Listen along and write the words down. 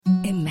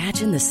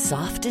Imagine the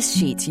softest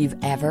sheets you've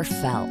ever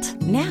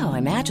felt. Now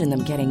imagine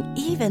them getting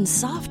even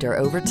softer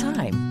over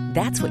time.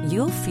 That's what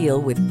you'll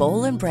feel with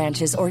Boll &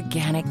 Branch's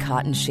organic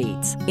cotton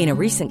sheets. In a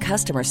recent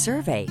customer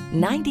survey,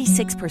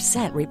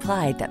 96%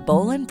 replied that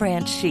Boll &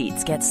 Branch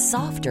sheets get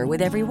softer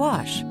with every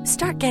wash.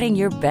 Start getting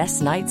your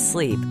best night's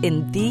sleep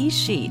in these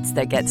sheets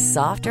that get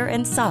softer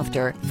and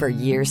softer for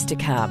years to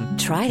come.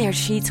 Try their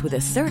sheets with a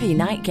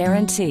 30-night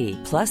guarantee.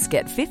 Plus,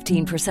 get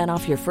 15%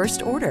 off your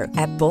first order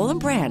at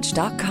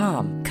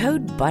bollandbranch.com.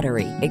 Code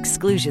BUTTERY.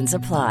 Exclusions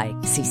apply.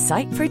 See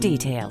site for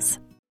details.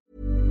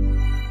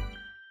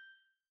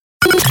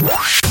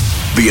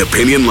 The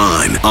Opinion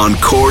Line on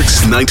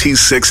Cork's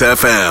 96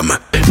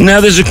 FM. Now,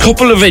 there's a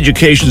couple of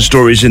education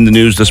stories in the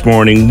news this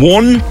morning.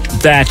 One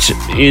that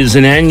is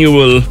an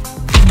annual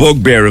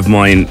bugbear of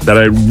mine that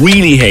I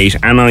really hate,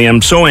 and I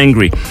am so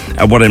angry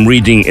at what I'm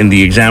reading in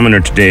the Examiner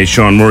today.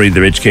 Sean Murray,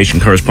 their education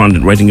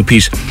correspondent, writing a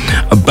piece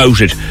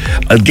about it.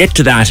 I'll get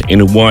to that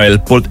in a while,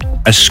 but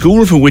a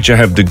school for which I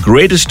have the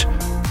greatest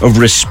of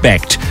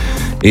respect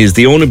is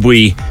the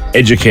Onabui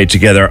Educate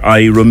Together.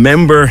 I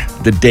remember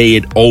the day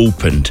it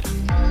opened,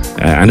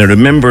 and I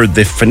remember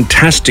the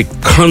fantastic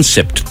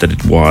concept that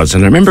it was,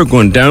 and I remember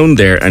going down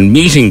there and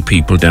meeting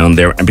people down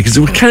there, and because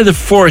it was kind of the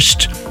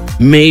first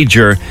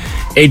major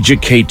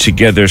Educate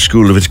Together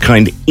school of its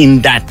kind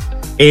in that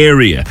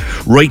area,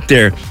 right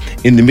there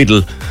in the middle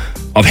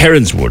of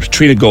Heronswood.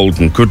 Trina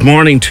Golden, good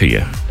morning to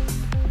you.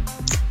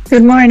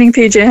 Good morning,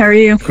 PJ. How are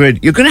you?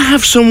 Great. You're going to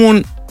have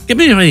someone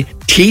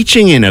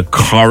teaching in a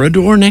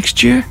corridor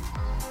next year?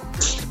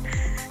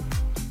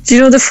 Do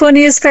you know the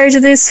funniest part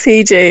of this,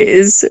 PJ,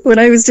 is when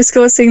I was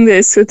discussing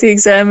this with the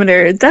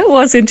Examiner, that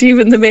wasn't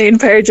even the main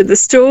part of the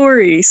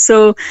story.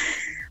 So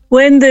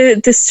when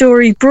the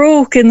story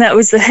broke and that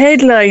was the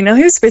headline,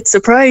 I was a bit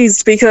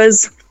surprised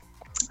because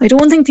I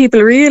don't think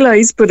people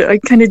realise, but I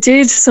kind of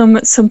did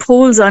some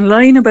polls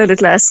online about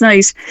it last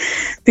night,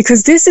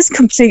 because this is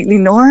completely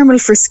normal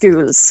for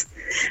schools.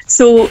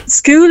 So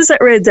schools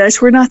that read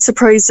that were not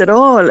surprised at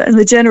all, and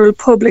the general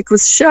public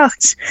was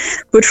shocked.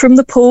 But from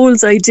the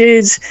polls I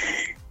did,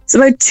 it's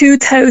about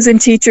 2,000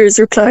 teachers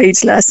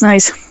replied last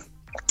night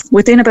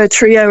within about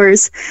 3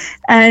 hours,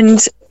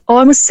 and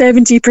almost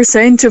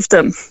 70% of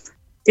them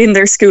in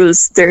their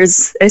schools,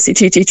 there's SET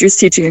teachers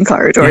teaching in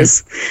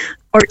corridors,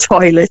 or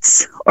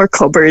toilets, or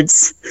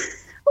cupboards,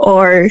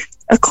 or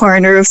a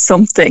corner of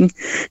something.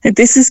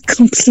 This is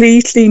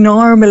completely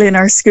normal in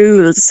our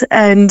schools,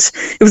 and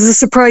it was a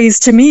surprise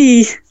to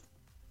me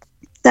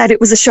that it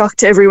was a shock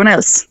to everyone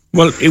else.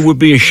 Well, it would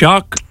be a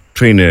shock,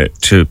 Trina,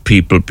 to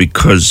people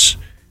because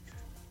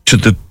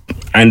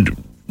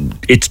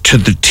it's to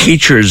the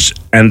teachers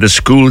and the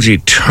school's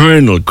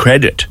eternal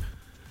credit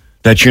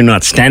that you're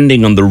not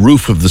standing on the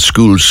roof of the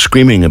school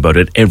screaming about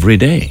it every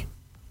day.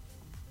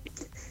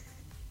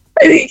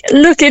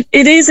 Look, it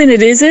is and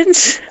it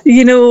isn't.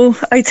 You know,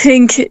 I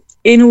think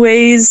in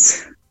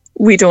ways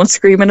we don't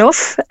scream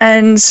enough,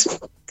 and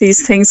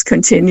these things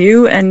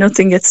continue and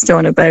nothing gets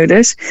done about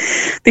it.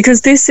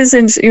 Because this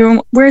isn't,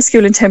 we're a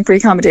school in temporary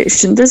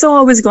accommodation. There's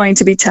always going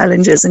to be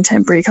challenges in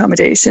temporary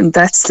accommodation.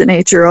 That's the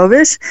nature of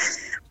it.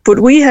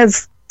 But we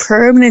have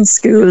permanent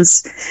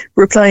schools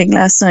replying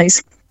last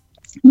night.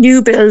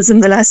 New builds in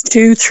the last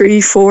 2,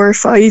 3, 4,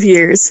 5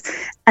 years,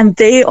 and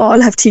they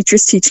all have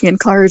teachers teaching in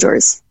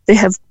corridors. They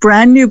have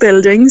brand new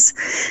buildings,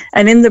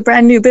 and in the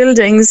brand new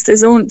buildings,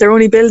 they're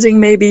only building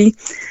maybe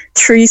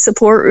 3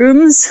 support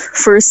rooms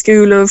for a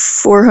school of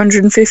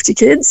 450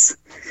 kids,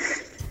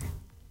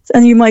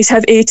 and you might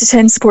have 8 to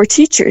 10 support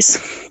teachers.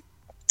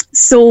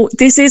 So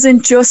this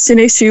isn't just an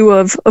issue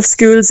of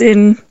schools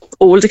in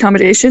old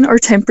accommodation or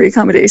temporary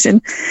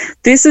accommodation.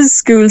 This is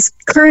schools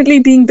currently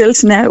being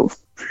built now,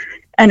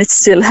 and it's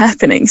still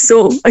happening.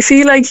 So I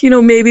feel like,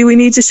 maybe we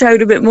need to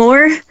shout a bit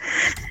more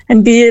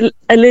and be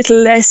a little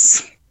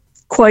less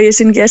quiet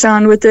and get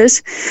on with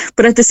it.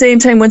 But at the same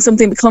time, when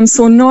something becomes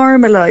so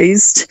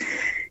normalised,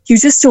 you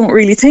just don't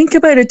really think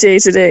about it day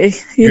to day.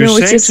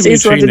 It just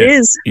is what it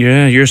is.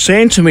 Yeah, you're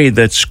saying to me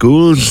that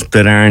schools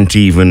that aren't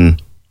even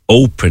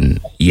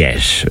open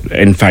yet,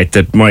 in fact,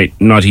 that might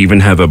not even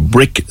have a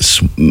brick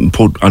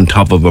put on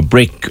top of a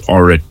brick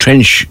or a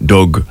trench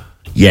dug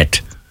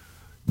yet,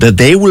 that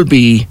they will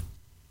be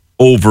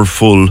over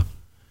full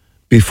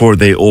before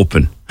they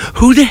open.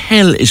 Who the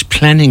hell is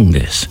planning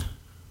this?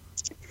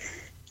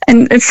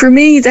 And for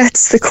me,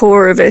 that's the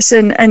core of it.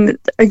 And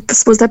I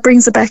suppose that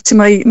brings it back to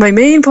my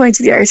main point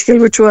of the article,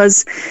 which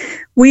was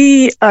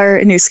we are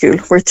a new school.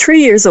 We're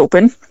 3 years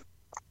open.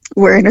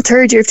 We're in a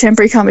 3rd year of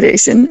temporary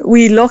accommodation.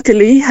 We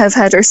luckily have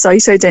had our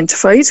site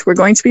identified. We're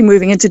going to be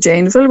moving into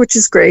Janeville, which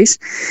is great.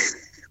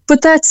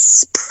 But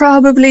that's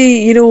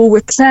probably,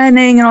 with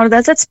planning and all of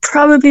that, that's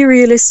probably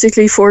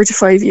realistically 4 to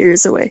 5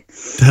 years away.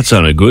 That's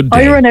on a good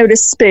day. I run out of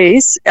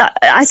space,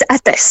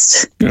 at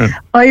best. Yeah.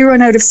 I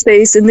run out of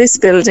space in this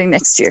building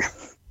next year.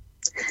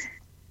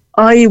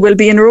 I will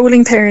be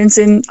enrolling parents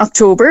in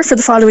October for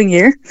the following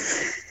year.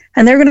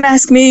 And they're going to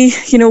ask me,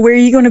 where are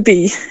you going to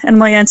be? And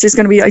my answer is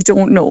going to be, I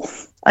don't know.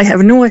 I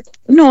have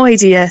no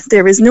idea.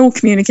 There is no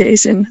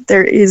communication.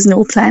 There is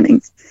no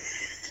planning.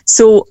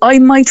 So I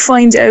might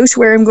find out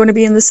where I'm going to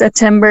be in the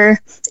September,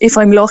 if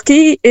I'm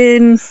lucky,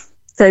 in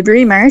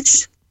February,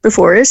 March,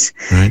 before it.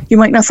 Right. You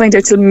might not find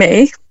out till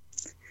May.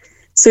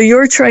 So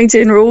you're trying to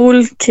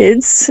enroll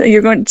kids.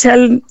 You're going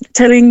to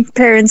telling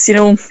parents,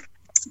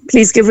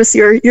 please give us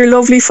your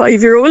lovely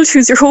 5-year-old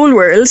who's your whole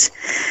world.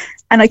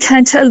 And I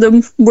can't tell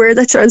them where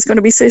that child's going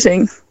to be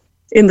sitting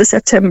in the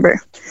September.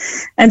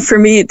 And for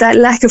me, that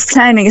lack of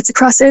planning, it's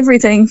across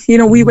everything.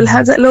 We will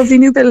have that lovely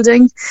new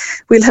building.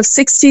 We'll have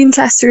 16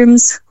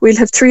 classrooms. We'll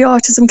have 3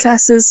 autism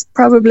classes,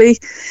 probably.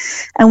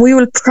 And we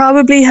will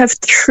probably have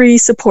 3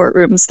 support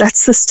rooms.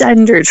 That's the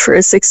standard for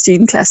a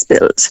 16 class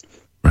build.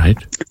 Right.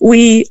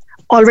 We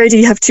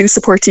already have 2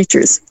 support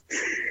teachers.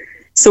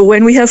 So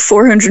when we have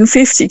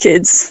 450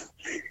 kids,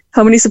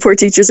 how many support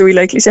teachers are we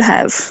likely to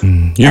have?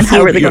 And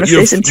how are they going to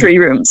fit in 3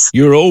 rooms?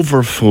 You're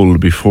over full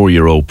before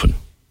you're open.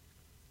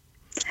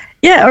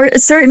 Yeah, or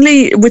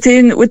certainly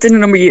within a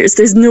number of years.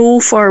 There's no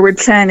forward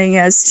planning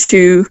as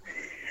to,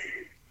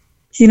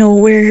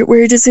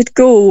 where does it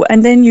go?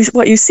 And then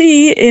what you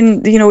see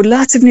in,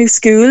 lots of new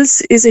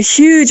schools is a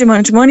huge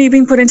amount of money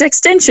being put into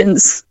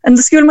extensions. And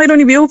the school might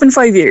only be open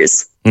 5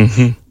 years.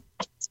 Mm-hmm.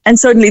 And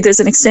suddenly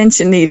there's an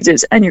extension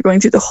needed and you're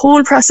going through the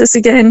whole process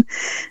again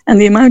and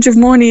the amount of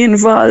money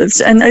involved.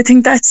 And I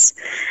think that's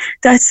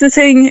the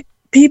thing.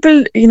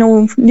 People,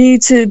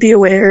 need to be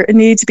aware and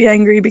need to be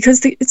angry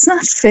because it's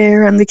not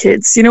fair on the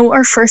kids.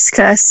 Our first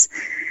class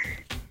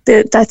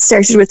that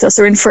started with us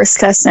are in first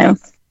class now.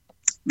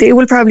 They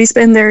will probably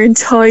spend their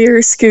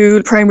entire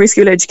primary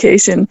school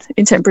education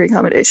in temporary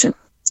accommodation.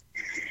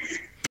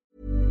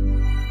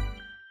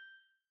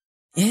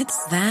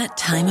 It's that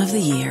time of the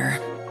year.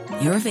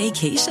 Your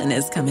vacation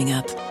is coming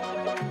up.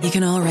 You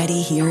can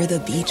already hear the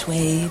beach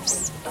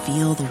waves,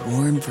 feel the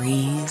warm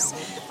breeze,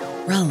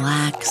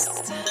 relax,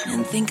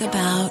 and think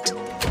about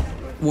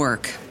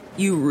work.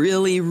 You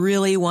really,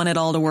 really want it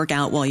all to work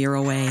out while you're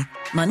away.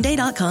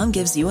 Monday.com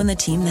gives you and the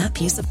team that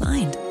peace of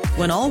mind.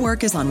 When all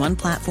work is on one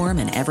platform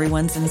and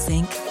everyone's in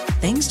sync,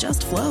 things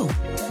just flow.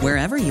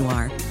 Wherever you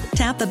are,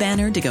 tap the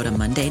banner to go to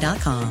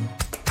Monday.com.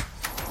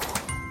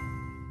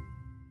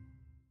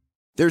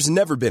 There's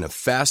never been a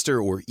faster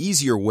or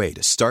easier way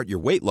to start your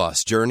weight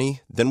loss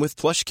journey than with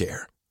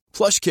PlushCare.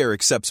 PlushCare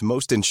accepts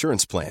most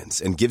insurance plans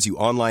and gives you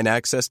online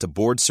access to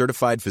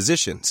board-certified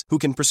physicians who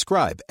can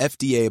prescribe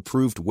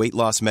FDA-approved weight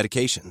loss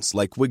medications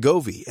like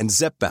Wegovy and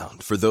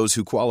Zepbound for those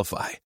who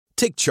qualify.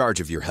 Take charge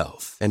of your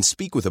health and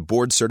speak with a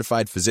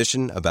board-certified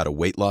physician about a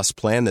weight loss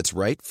plan that's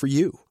right for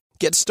you.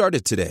 Get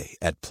started today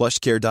at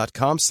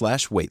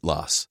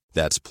plushcare.com/weight-loss.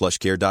 That's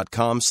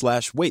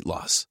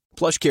plushcare.com/weight-loss.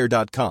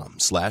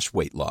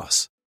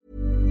 plushcare.com/weight-loss.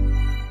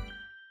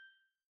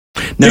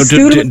 Now,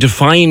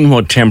 define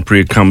what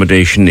temporary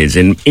accommodation is.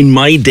 In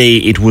my day,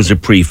 it was a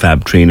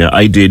prefab, Trina.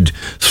 I did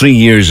 3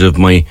 years of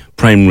my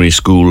primary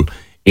school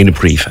in a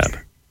prefab.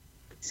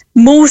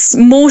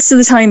 Most of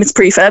the time it's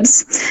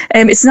prefabs.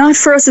 It's not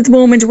for us at the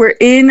moment. We're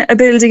in a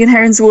building in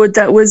Heronswood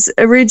that was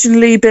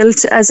originally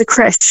built as a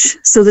creche.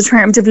 So the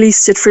department have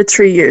leased it for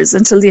 3 years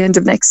until the end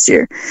of next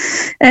year.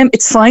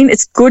 It's fine.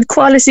 It's good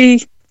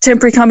quality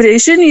temporary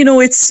accommodation.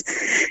 It's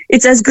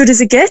as good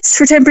as it gets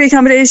for temporary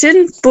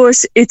accommodation,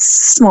 but it's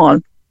small.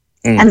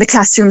 And the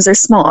classrooms are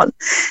small.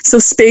 So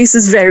space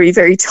is very,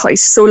 very tight.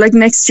 So like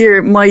next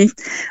year, my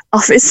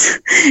office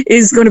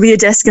is going to be a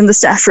desk in the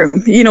staff room.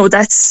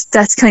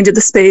 That's kind of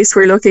the space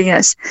we're looking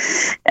at.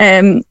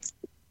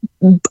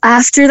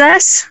 After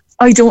that,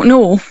 I don't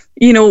know.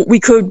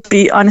 We could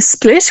be on a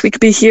split. We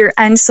could be here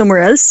and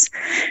somewhere else.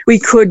 We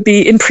could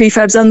be in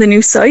prefabs on the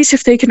new site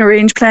if they can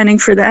arrange planning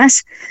for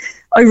that.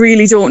 I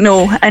really don't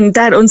know. And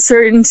that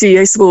uncertainty,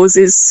 I suppose,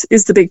 is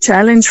the big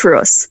challenge for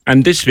us.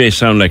 And this may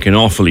sound like an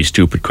awfully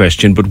stupid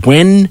question, but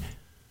when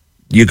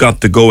you got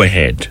the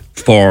go-ahead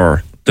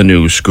for the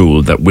new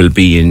school that will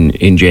be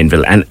in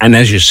Janesville, and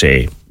as you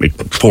say,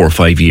 4 or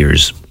 5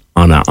 years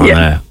on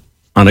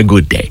a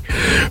good day,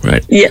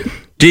 right? Yeah.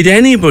 Did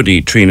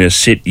anybody, Trina,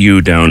 sit you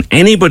down,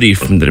 anybody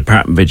from the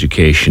Department of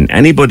Education,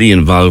 anybody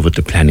involved with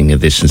the planning of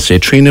this and say,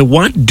 Trina,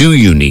 what do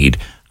you need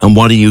and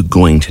what are you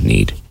going to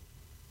need?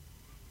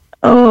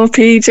 Oh,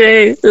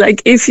 PJ,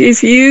 like if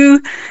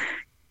you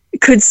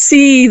could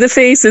see the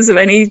faces of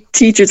any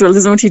teachers, well,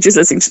 there's no teachers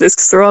listening to this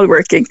because they're all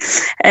working,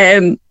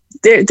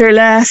 they're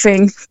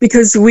laughing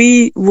because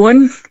we,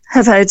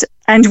 have had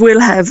and will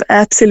have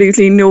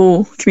absolutely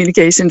no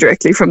communication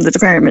directly from the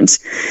department.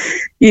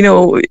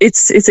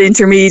 It's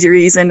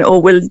intermediaries and,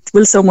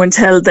 will someone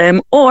tell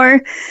them?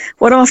 Or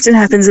what often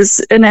happens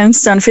is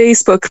announced on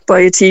Facebook by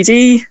a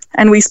TD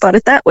and we spot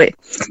it that way.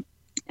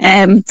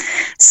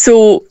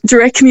 So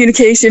direct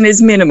communication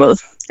is minimal,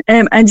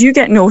 and you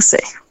get no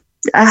say,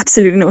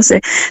 absolutely no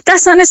say.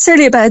 That's not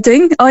necessarily a bad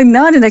thing. I'm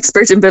not an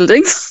expert in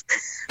building.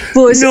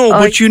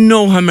 But you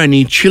know how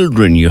many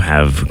children you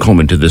have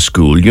coming to the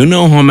school. You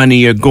know how many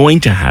you're going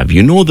to have.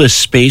 You know the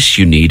space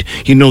you need.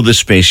 You know the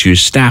space your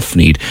staff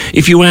need.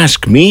 If you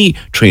ask me,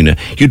 Trina,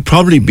 you'd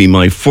probably be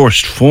my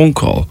first phone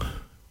call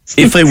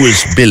if I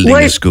was building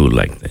a school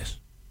like this.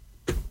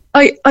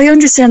 I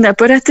understand that,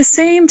 but at the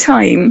same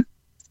time,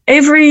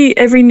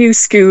 every new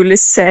school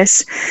is set.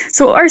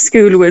 So our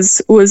school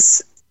was,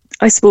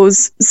 I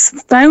suppose,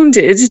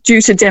 founded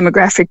due to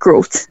demographic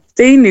growth.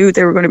 They knew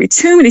there were going to be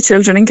too many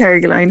children in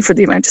Carrigaline for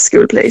the amount of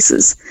school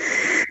places.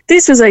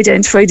 This was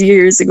identified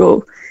years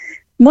ago.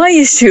 My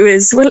issue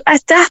is, well,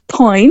 at that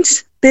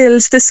point,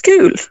 build the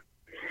school.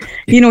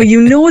 You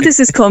know this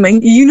is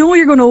coming. You know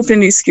you're going to open a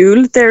new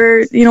school.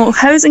 There are,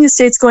 housing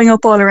estates going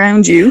up all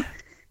around you.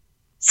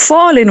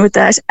 Fall in with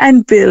that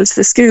and build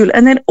the school,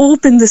 and then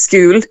open the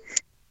school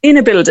in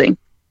a building.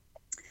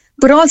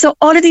 But also,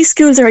 all of these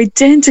schools are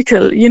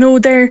identical.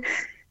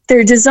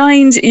 They're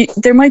designed.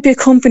 There might be a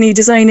company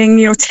designing,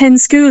 10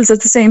 schools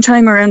at the same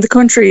time around the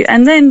country,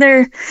 and then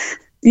they're,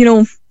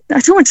 I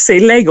don't want to say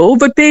Lego,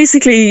 but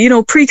basically,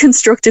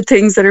 pre-constructed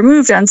things that are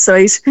moved on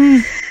site.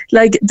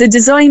 Like, the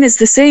design is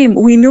the same.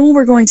 We know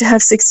we're going to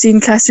have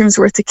 16 classrooms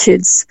worth of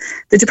kids.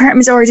 The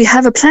department already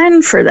have a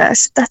plan for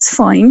that. That's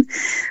fine.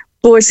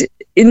 But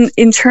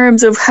in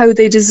terms of how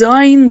they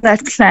design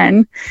that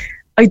plan,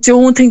 I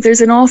don't think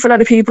there's an awful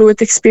lot of people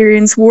with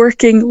experience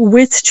working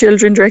with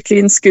children directly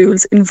in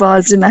schools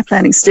involved in that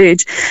planning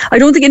stage. I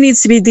don't think it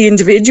needs to be the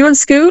individual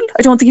school.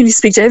 I don't think you need to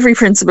speak to every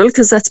principal,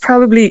 because that's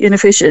probably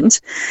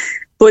inefficient.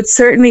 But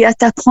certainly at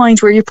that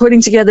point where you're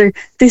putting together,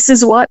 this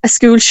is what a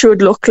school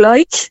should look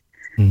like,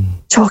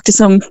 talk to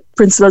some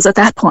principals at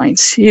that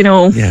point,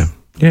 Yeah.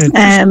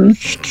 It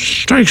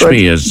strikes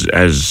me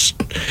as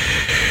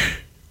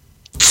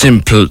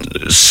simple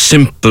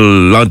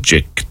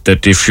logic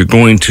that if you're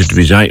going to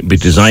be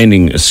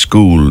designing a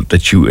school,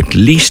 that you at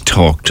least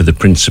talk to the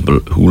principal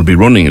who will be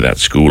running that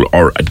school,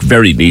 or at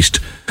very least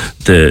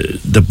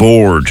the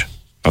board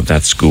of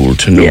that school,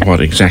 to know what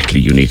exactly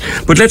you need.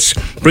 But let's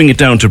bring it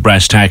down to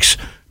brass tacks,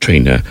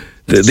 Trina.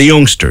 The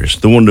youngsters,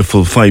 the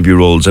wonderful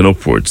 5-year-olds and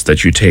upwards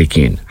that you take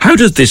in, how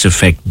does this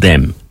affect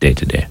them day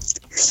to day?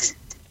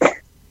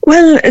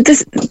 Well,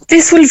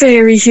 this will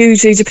vary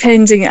hugely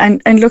depending.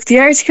 And look, the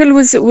article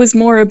was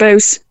more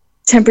about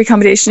temporary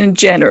accommodation in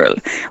general.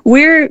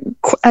 We're,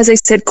 as I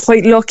said,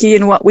 quite lucky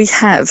in what we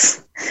have.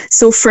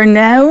 So for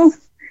now,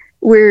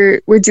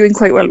 we're doing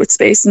quite well with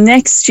space.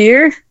 Next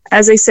year,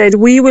 as I said,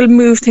 we will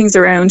move things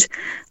around.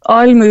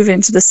 I'll move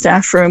into the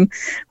staff room.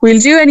 We'll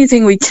do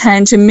anything we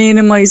can to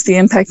minimise the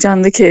impact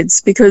on the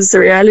kids, because the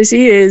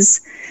reality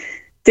is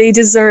they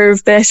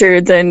deserve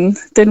better than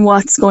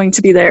what's going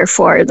to be there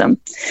for them.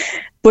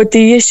 But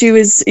the issue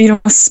is,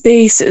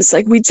 spaces.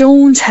 Like,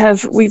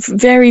 we've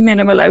very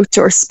minimal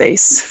outdoor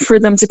space for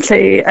them to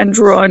play and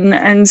run.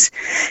 And,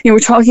 we're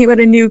talking about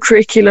a new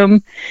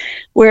curriculum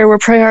where we're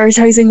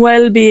prioritising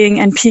well-being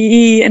and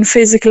PE and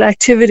physical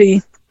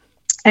activity.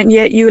 And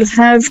yet you'll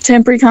have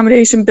temporary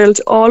accommodation built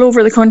all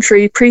over the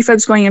country,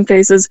 prefabs going in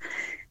places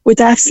with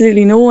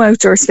absolutely no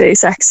outdoor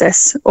space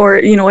access, or,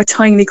 a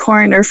tiny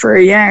corner for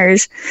a yard.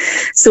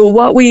 So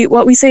what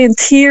we say in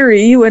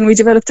theory when we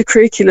develop the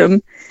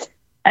curriculum,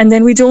 and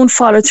then we don't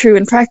follow through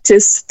in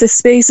practice, the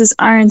spaces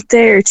aren't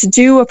there to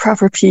do a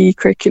proper PE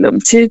curriculum,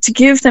 to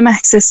give them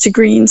access to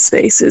green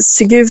spaces,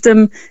 to give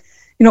them,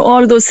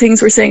 all of those things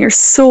we're saying are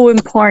so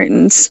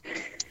important,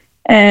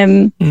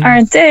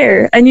 aren't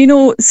there. And,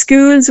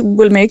 schools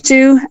will make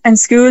do and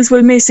schools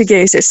will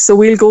mitigate it. So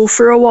we'll go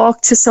for a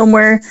walk to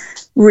somewhere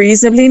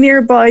reasonably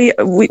nearby.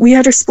 We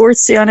had our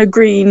sports day on a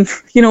green,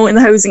 in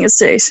the housing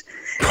estate.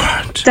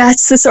 What?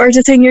 That's the sort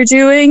of thing you're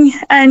doing.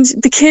 And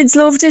the kids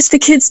loved it. The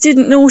kids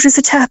didn't notice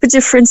a tap of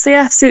difference. They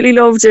absolutely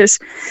loved it.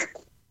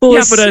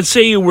 But I'd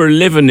say you were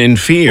living in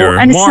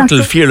fear,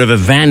 mortal fear of a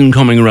van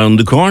coming around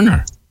the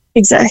corner.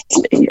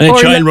 Exactly. And a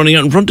child running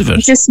out in front of it.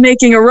 Just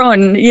making a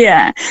run,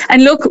 yeah.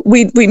 And look,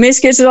 we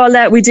mitigated all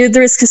that. We did the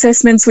risk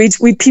assessments.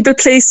 We people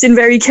placed in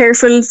very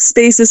careful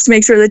spaces to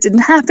make sure that didn't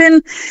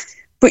happen.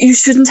 But you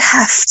shouldn't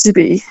have to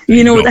be.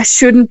 That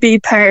shouldn't be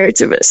part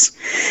of it.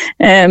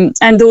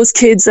 And those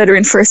kids that are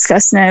in first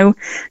class now,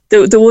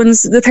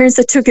 the parents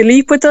that took a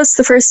leap with us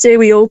the first day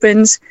we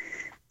opened,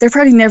 they're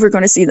probably never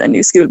going to see that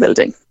new school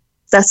building.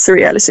 That's the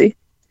reality.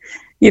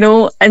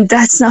 And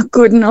that's not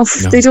good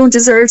enough. No. They don't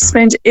deserve to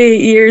spend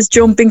 8 years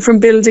jumping from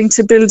building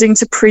to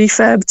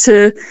prefab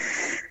to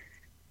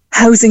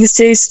housing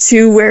estate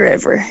to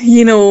wherever,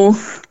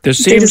 There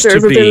seems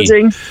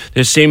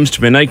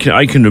to be, and I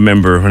can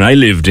remember when I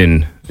lived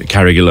in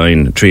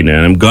Carrigaline, Trina,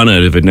 and I'm gone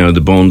out of it now,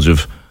 the bones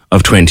of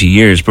 20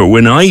 years, but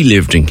when I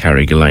lived in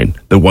Carrigaline,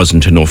 there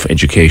wasn't enough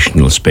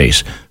educational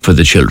space for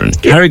the children.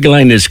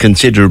 Carrigaline is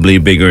considerably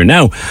bigger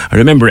now. I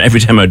remember every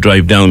time I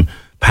drive down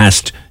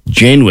past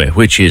Janeway,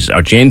 which is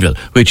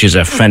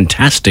a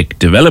fantastic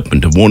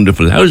development of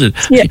wonderful houses.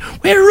 Yeah.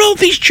 Where are all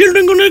these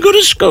children going to go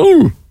to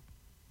school?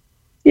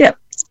 Yeah.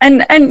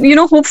 And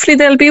hopefully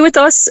they'll be with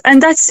us.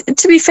 And that's,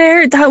 to be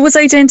fair, that was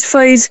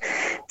identified.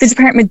 The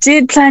department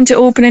did plan to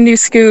open a new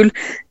school.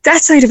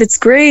 That side of it's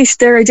great.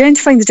 They're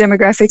identifying the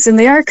demographics and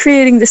they are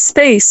creating the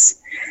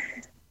space.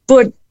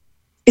 But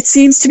it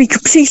seems to be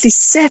completely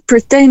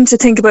separate then to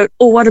think about,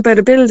 what about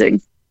a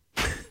building?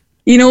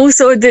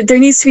 So there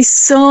needs to be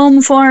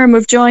some form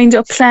of joined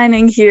up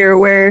planning here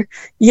where,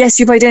 yes,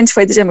 you've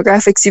identified the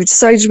demographics, you've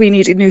decided we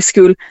need a new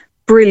school.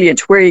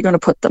 Brilliant. Where are you going to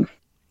put them?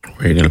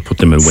 Where are you going to put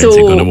them and when's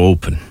it going to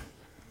open?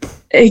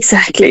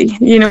 Exactly,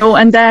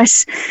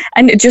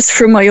 and just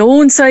from my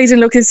own side,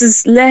 and look, this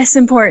is less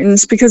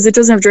important because it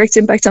doesn't have direct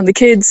impact on the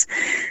kids,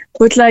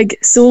 but like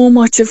so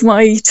much of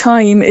my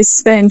time is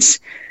spent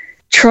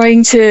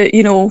trying to,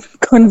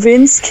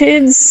 convince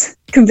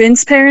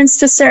parents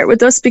to start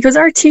with us, because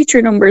our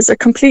teacher numbers are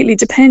completely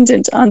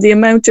dependent on the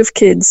amount of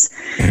kids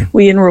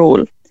we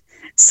enroll.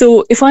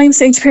 So if I'm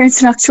saying to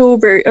parents in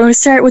October,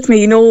 start with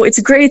me, it's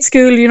a great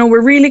school,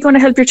 we're really going to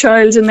help your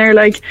child. And they're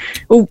like,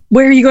 well,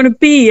 where are you going to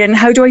be? And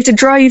how do I have to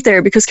drive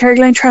there? Because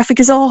Carrigaline traffic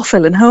is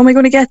awful. And how am I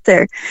going to get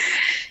there?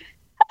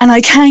 And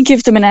I can't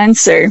give them an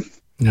answer.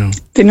 No.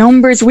 The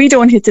numbers, we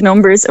don't hit the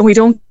numbers and we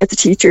don't get the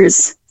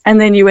teachers.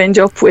 And then you end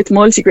up with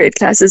multi-grade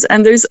classes.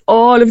 And there's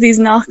all of these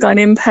knock-on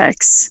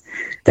impacts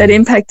that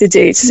impact the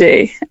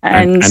day-to-day.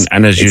 And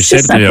as you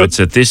said at the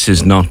outset, this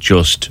is not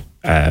just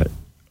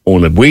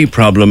only we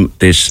problem,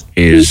 this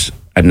is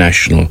a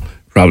national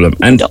problem.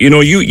 And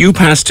you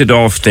passed it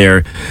off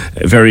there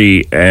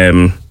very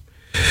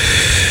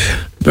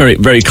very,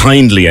 very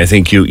kindly. I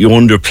think you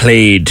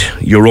underplayed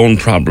your own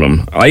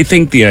problem. I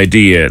think the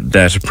idea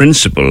that a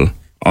principal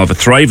of a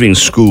thriving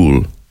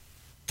school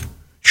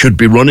should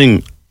be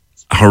running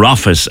her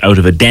office out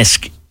of a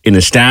desk in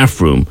a staff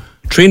room,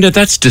 Trina,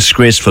 that's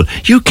disgraceful.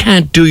 You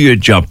can't do your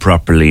job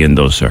properly in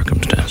those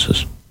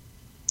circumstances.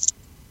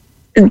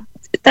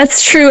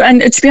 That's true.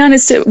 And to be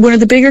honest, one of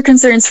the bigger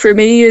concerns for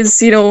me is,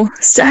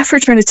 staff are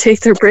trying to take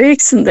their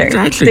breaks in there.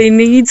 Exactly. They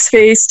need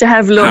space to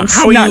have lunch.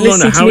 How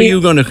are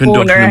you going to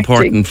conduct an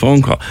important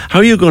phone call? How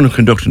are you going to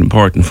conduct an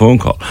important phone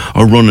call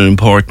or run an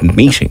important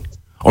meeting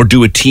or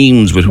do a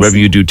Teams with whoever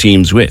you do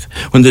Teams with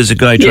when there's a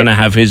guy trying to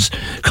have his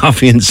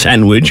coffee and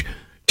sandwich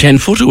 10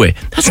 foot away?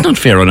 That's not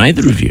fair on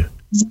either of you.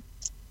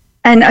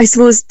 And I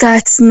suppose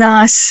that's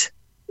not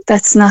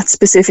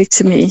specific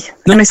to me.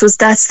 No. And I suppose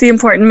that's the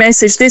important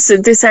message. This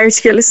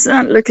article, it's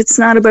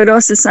not about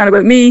us, it's not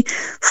about me.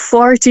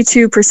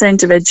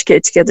 42% of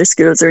Educate Together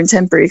schools are in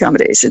temporary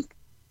accommodation.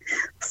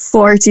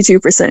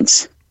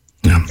 42%.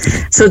 Yeah.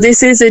 So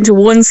this isn't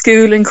one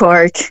school in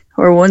Cork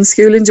or one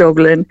school in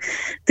Dublin.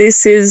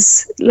 This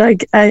is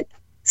like a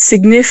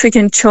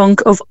significant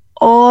chunk of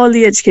all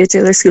the Educate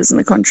Together schools in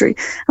the country.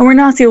 And we're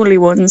not the only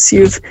ones.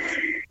 You've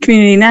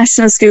community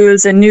national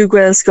schools and New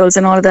Guelph schools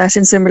and all of that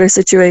in similar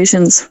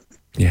situations.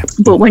 Yeah.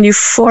 But when you've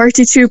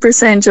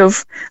 42%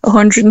 of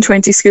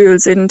 120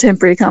 schools in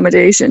temporary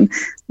accommodation,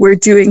 we're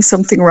doing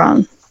something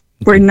wrong.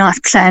 We're not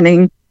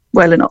planning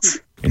well enough.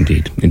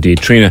 Indeed.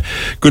 Trina,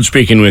 good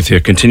speaking with you.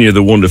 Continue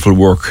the wonderful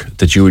work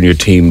that you and your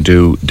team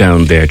do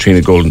down there. Trina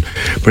Golden,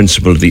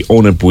 principal of the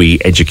Onabui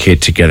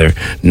Educate Together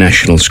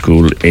National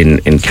School in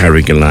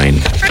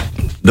Carrigaline.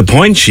 The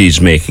point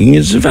she's making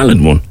is a valid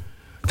one.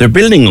 They're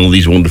building all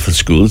these wonderful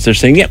schools. They're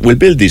saying, we'll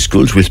build these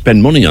schools, we'll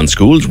spend money on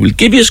schools, we'll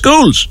give you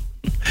schools.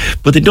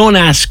 But they don't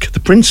ask the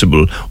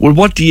principal, well,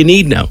 what do you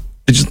need now?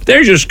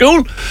 There's your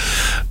school.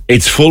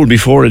 It's full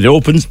before it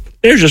opens.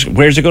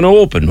 Where's it going to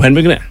open? When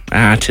we're going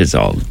to... 'tis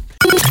all.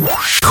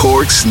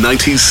 Cork's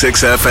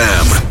 96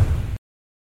 FM.